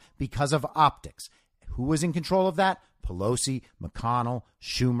off because of optics. Who was in control of that? Pelosi, McConnell,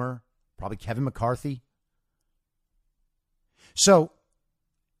 Schumer, probably Kevin McCarthy. So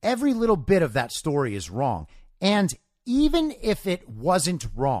every little bit of that story is wrong. And even if it wasn't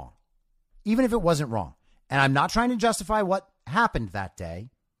wrong, and I'm not trying to justify what happened that day,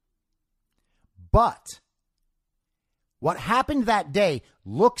 but what happened that day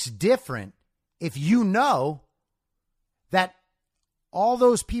looks different if you know that all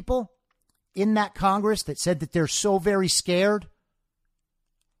those people in that Congress that said that they're so very scared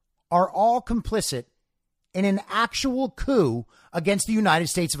are all complicit in an actual coup against the United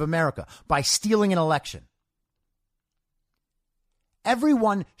States of America by stealing an election.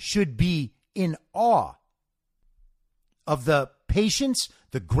 Everyone should be in awe of the patience,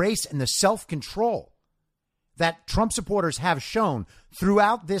 the grace, and the self-control that Trump supporters have shown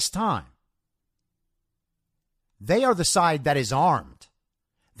throughout this time. They are the side that is armed.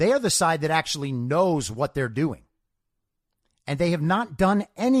 They are the side that actually knows what they're doing. And they have not done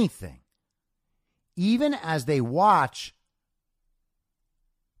anything, even as they watch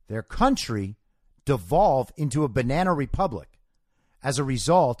their country devolve into a banana republic as a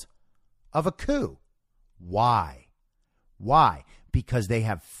result of a coup. Why? Why? Because they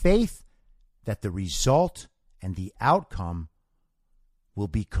have faith that the result and the outcome will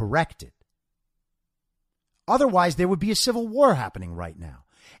be corrected. Otherwise, there would be a civil war happening right now.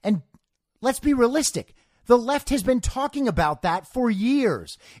 And let's be realistic. The left has been talking about that for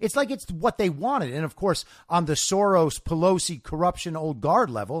years. It's like it's what they wanted. And of course, on the Soros, Pelosi, corruption, old guard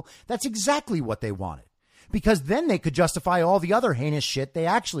level, that's exactly what they wanted. Because then they could justify all the other heinous shit they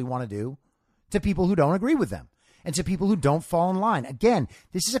actually want to do to people who don't agree with them and to people who don't fall in line. Again,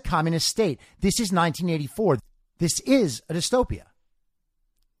 this is a communist state. This is 1984. This is a dystopia.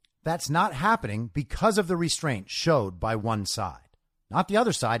 That's not happening because of the restraint showed by one side. Not the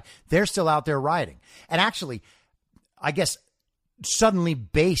other side. They're still out there rioting. And actually, I guess suddenly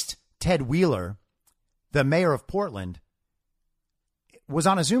based Ted Wheeler, the mayor of Portland, was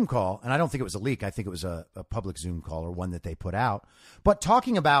on a Zoom call. And I don't think it was a leak. I think it was a public Zoom call or one that they put out. But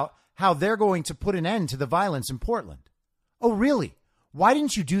talking about how they're going to put an end to the violence in Portland. Oh, really? Why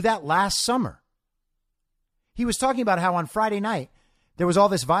didn't you do that last summer? He was talking about how on Friday night, there was all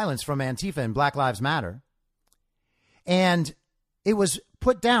this violence from Antifa and Black Lives Matter. And it was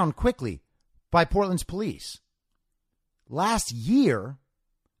put down quickly by Portland's police. Last year,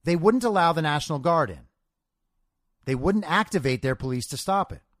 they wouldn't allow the National Guard in. They wouldn't activate their police to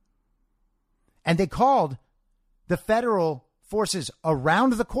stop it. And they called the federal forces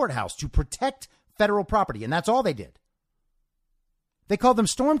around the courthouse to protect federal property. And that's all they did. They called them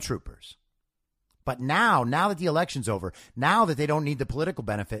stormtroopers. But now that the election's over, now that they don't need the political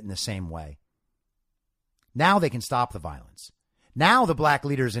benefit in the same way, now they can stop the violence. Now the black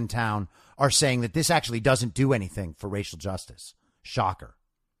leaders in town are saying that this actually doesn't do anything for racial justice. Shocker.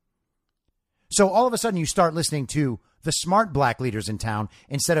 So all of a sudden you start listening to the smart black leaders in town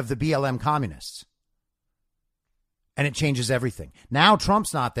instead of the BLM communists. And it changes everything. Now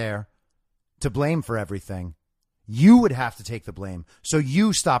Trump's not there to blame for everything. You would have to take the blame. So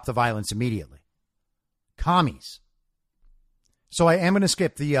you stop the violence immediately. Commies. So I am going to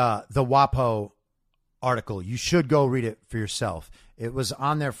skip the WAPO article. You should go read it for yourself. It was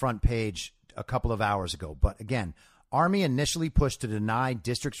on their front page a couple of hours ago. But again, Army initially pushed to deny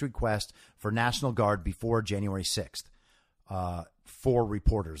district's request for National Guard before January 6th. 4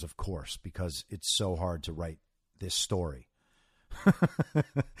 reporters, of course, because it's so hard to write this story.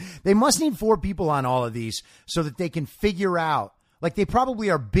 They must need 4 people on all of these so that they can figure out. Like, they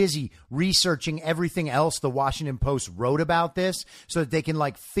probably are busy researching everything else the Washington Post wrote about this so that they can,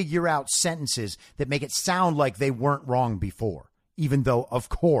 like, figure out sentences that make it sound like they weren't wrong before, even though, of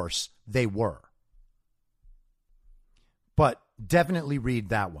course, they were. But definitely read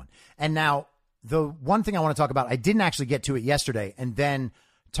that one. And now, the one thing I want to talk about, I didn't actually get to it yesterday, and then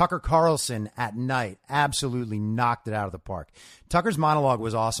Tucker Carlson at night absolutely knocked it out of the park. Tucker's monologue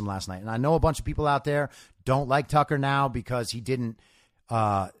was awesome last night. And I know a bunch of people out there don't like Tucker now because he didn't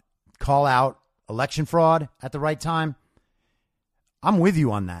call out election fraud at the right time. I'm with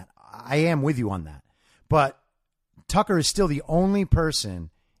you on that. I am with you on that. But Tucker is still the only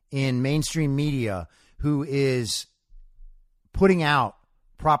person in mainstream media who is putting out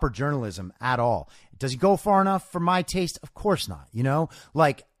proper journalism at all. Does he go far enough for my taste? Of course not. You know,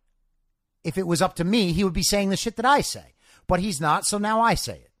 like, if it was up to me, he would be saying the shit that I say. But he's not, so now I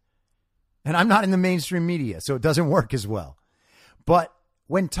say it. And I'm not in the mainstream media, so it doesn't work as well. But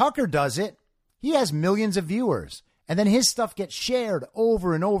when Tucker does it, he has millions of viewers. And then his stuff gets shared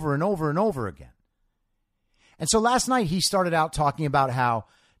over and over and over and over again. And so last night he started out talking about how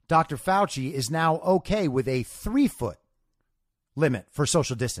Dr. Fauci is now okay with a 3-foot limit for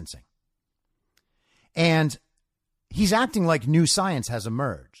social distancing. And he's acting like new science has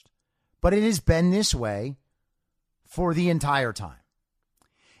emerged. But it has been this way for the entire time.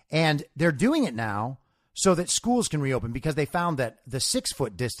 And they're doing it now so that schools can reopen because they found that the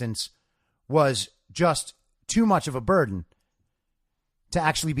 6-foot distance was just too much of a burden to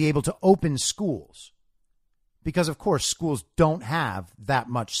actually be able to open schools. Because, of course, schools don't have that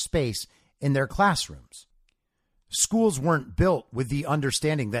much space in their classrooms. Schools weren't built with the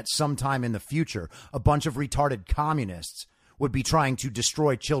understanding that sometime in the future, a bunch of retarded communists would be trying to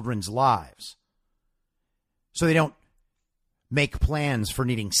destroy children's lives. So they don't make plans for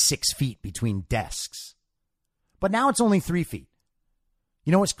needing 6 feet between desks. But now it's only 3 feet.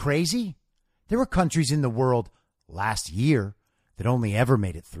 You know what's crazy? There were countries in the world last year that only ever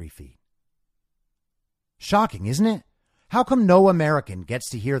made it 3 feet. Shocking, isn't it? How come no American gets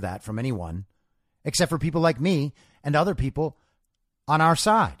to hear that from anyone except for people like me and other people on our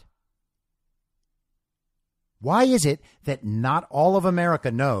side? Why is it that not all of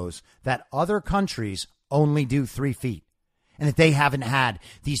America knows that other countries only do 3 feet and that they haven't had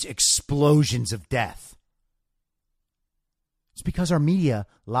these explosions of death? It's because our media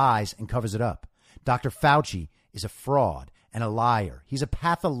lies and covers it up. Dr. Fauci is a fraud and a liar. He's a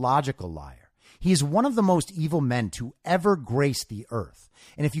pathological liar. He is one of the most evil men to ever grace the earth.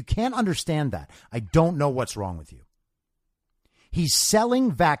 And if you can't understand that, I don't know what's wrong with you. He's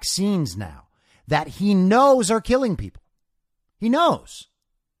selling vaccines now that he knows are killing people. He knows.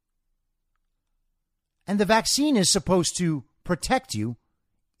 And the vaccine is supposed to protect you,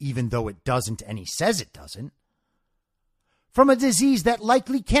 even though it doesn't, and he says it doesn't, from a disease that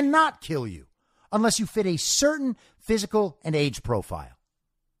likely cannot kill you unless you fit a certain physical and age profile.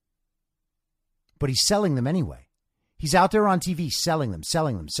 But he's selling them anyway. He's out there on TV selling them.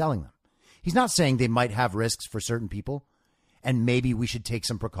 He's not saying they might have risks for certain people and maybe we should take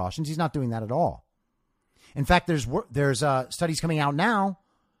some precautions. He's not doing that at all. In fact, there's studies coming out now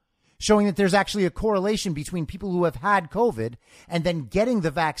showing that there's actually a correlation between people who have had COVID and then getting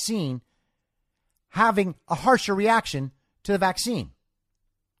the vaccine having a harsher reaction to the vaccine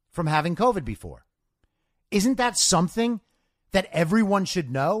from having COVID before. Isn't that something that everyone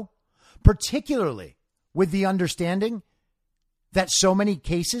should know? Particularly with the understanding that so many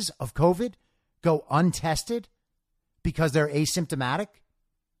cases of COVID go untested because they're asymptomatic.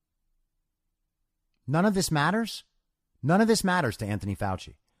 None of this matters. None of this matters to Anthony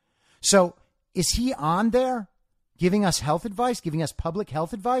Fauci. So is he on there giving us health advice, giving us public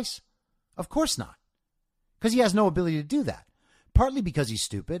health advice? Of course not. Because he has no ability to do that. Partly because he's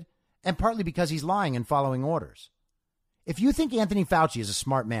stupid and partly because he's lying and following orders. If you think Anthony Fauci is a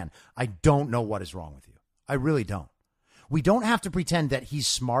smart man, I don't know what is wrong with you. I really don't. We don't have to pretend that he's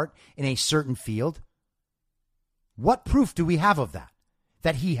smart in a certain field. What proof do we have of that?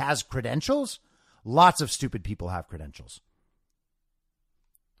 That he has credentials? Lots of stupid people have credentials.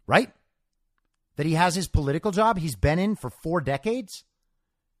 Right? That he has his political job he's been in for 4 decades?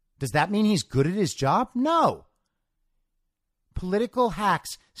 Does that mean he's good at his job? No. Political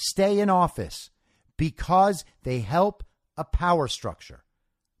hacks stay in office because they help a power structure.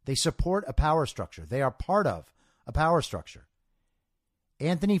 They support a power structure. They are part of a power structure.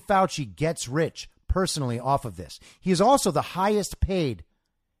 Anthony Fauci gets rich personally off of this. He is also the highest paid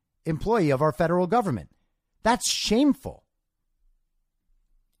employee of our federal government. That's shameful.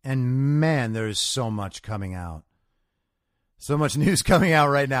 And man, there's so much coming out. So much news coming out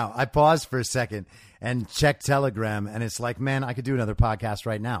right now. I paused for a second and checked Telegram, and it's like, man, I could do another podcast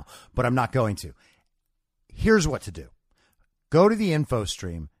right now, but I'm not going to. Here's what to do. Go to the info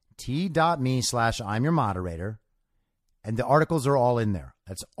stream, t.me/I'm your moderator, and the articles are all in there.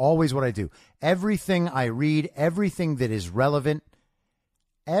 That's always what I do. Everything I read, everything that is relevant,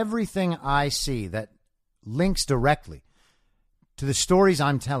 everything I see that links directly to the stories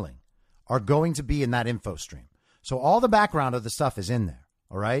I'm telling are going to be in that info stream. So all the background of the stuff is in there.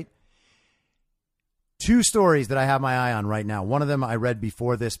 All right. 2 stories that I have my eye on right now. One of them I read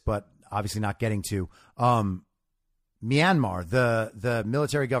before this, but obviously not getting to. Myanmar, the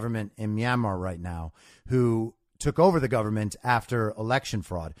military government in Myanmar right now, who took over the government after election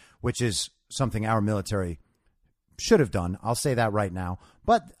fraud, which is something our military should have done. I'll say that right now.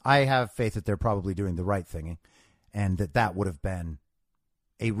 But I have faith that they're probably doing the right thing and that would have been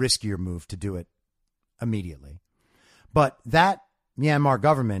a riskier move to do it immediately. But that Myanmar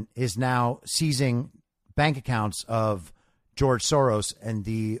government is now seizing bank accounts of George Soros and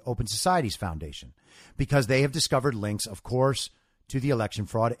the Open Societies Foundation because they have discovered links, of course, to the election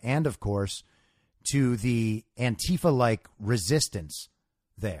fraud and, of course, to the Antifa-like resistance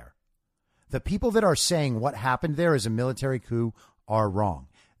there. The people that are saying what happened there is a military coup are wrong.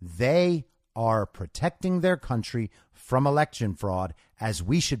 They are protecting their country from election fraud, as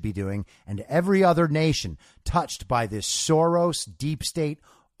we should be doing, and every other nation touched by this Soros, deep state,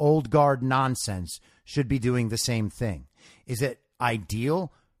 old guard nonsense should be doing the same thing. Is it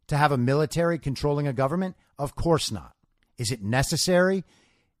ideal to have a military controlling a government? Of course not. Is it necessary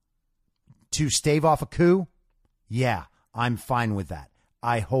to stave off a coup? Yeah, I'm fine with that.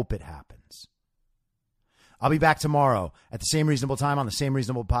 I hope it happens. I'll be back tomorrow at the same reasonable time on the same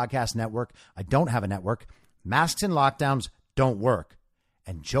reasonable podcast network. I don't have a network. Masks and lockdowns don't work.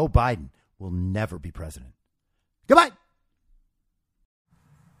 And Joe Biden will never be president. Goodbye.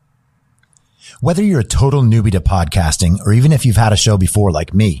 Whether you're a total newbie to podcasting or even if you've had a show before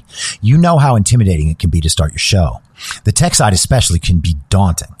like me, you know how intimidating it can be to start your show. The tech side especially can be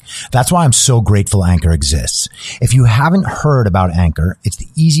daunting. That's why I'm so grateful Anchor exists. If you haven't heard about Anchor, it's the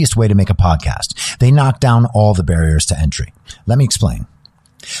easiest way to make a podcast. They knock down all the barriers to entry. Let me explain.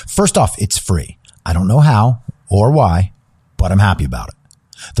 First off, it's free. I don't know how or why, but I'm happy about it.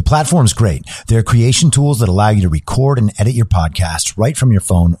 The platform's great. There are creation tools that allow you to record and edit your podcast right from your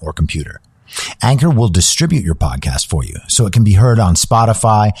phone or computer. Anchor will distribute your podcast for you so it can be heard on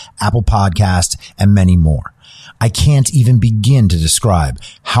Spotify, Apple Podcasts, and many more. I can't even begin to describe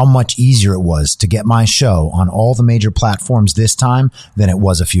how much easier it was to get my show on all the major platforms this time than it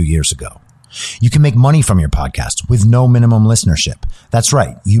was a few years ago. You can make money from your podcast with no minimum listenership. That's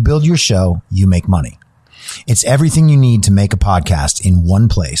right. You build your show, you make money. It's everything you need to make a podcast in one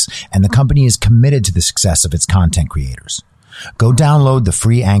place, and the company is committed to the success of its content creators. Go download the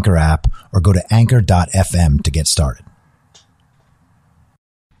free Anchor app or go to anchor.fm to get started.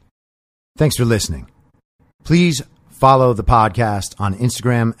 Thanks for listening. Please follow the podcast on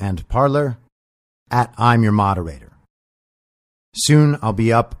Instagram and Parler at I'm Your Moderator. Soon I'll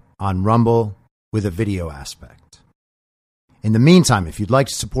be up on Rumble with a video aspect. In the meantime, if you'd like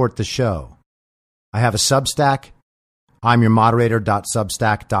to support the show, I have a Substack,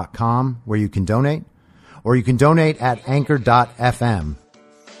 imyourmoderator.substack.com, where you can donate. Or you can donate at anchor.fm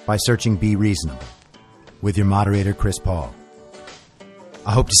by searching Be Reasonable with your moderator, Chris Paul.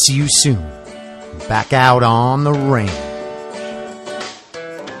 I hope to see you soon. Back out on the range.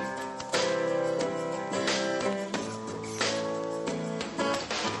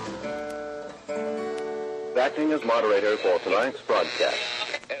 Acting as moderator for tonight's broadcast.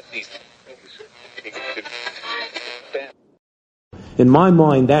 In my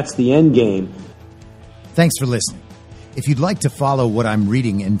mind, that's the end game. Thanks for listening. If you'd like to follow what I'm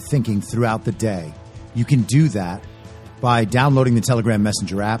reading and thinking throughout the day, you can do that by downloading the Telegram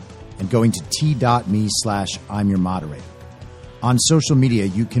Messenger app and going to t.me/I'm your moderator. On social media,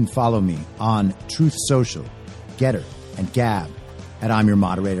 you can follow me on Truth Social, Getter, and Gab at I'm your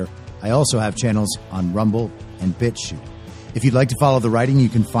moderator. I also have channels on Rumble and BitChute. If you'd like to follow the writing, you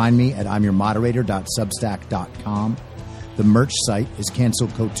can find me at imyourmoderator.substack.com. The merch site is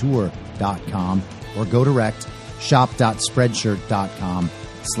cancelcouture.com. Or go direct,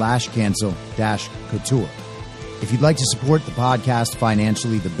 shop.spreadshirt.com/cancel-couture. If you'd like to support the podcast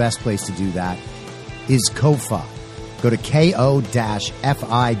financially, the best place to do that is Ko-Fi. Go to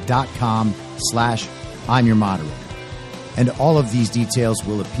ko-fi.com/I'm your moderator. And all of these details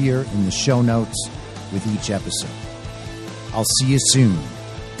will appear in the show notes with each episode. I'll see you soon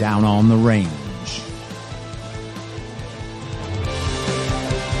down on the range.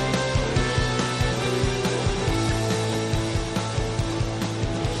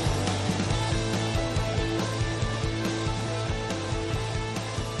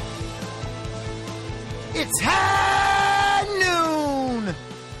 It's time!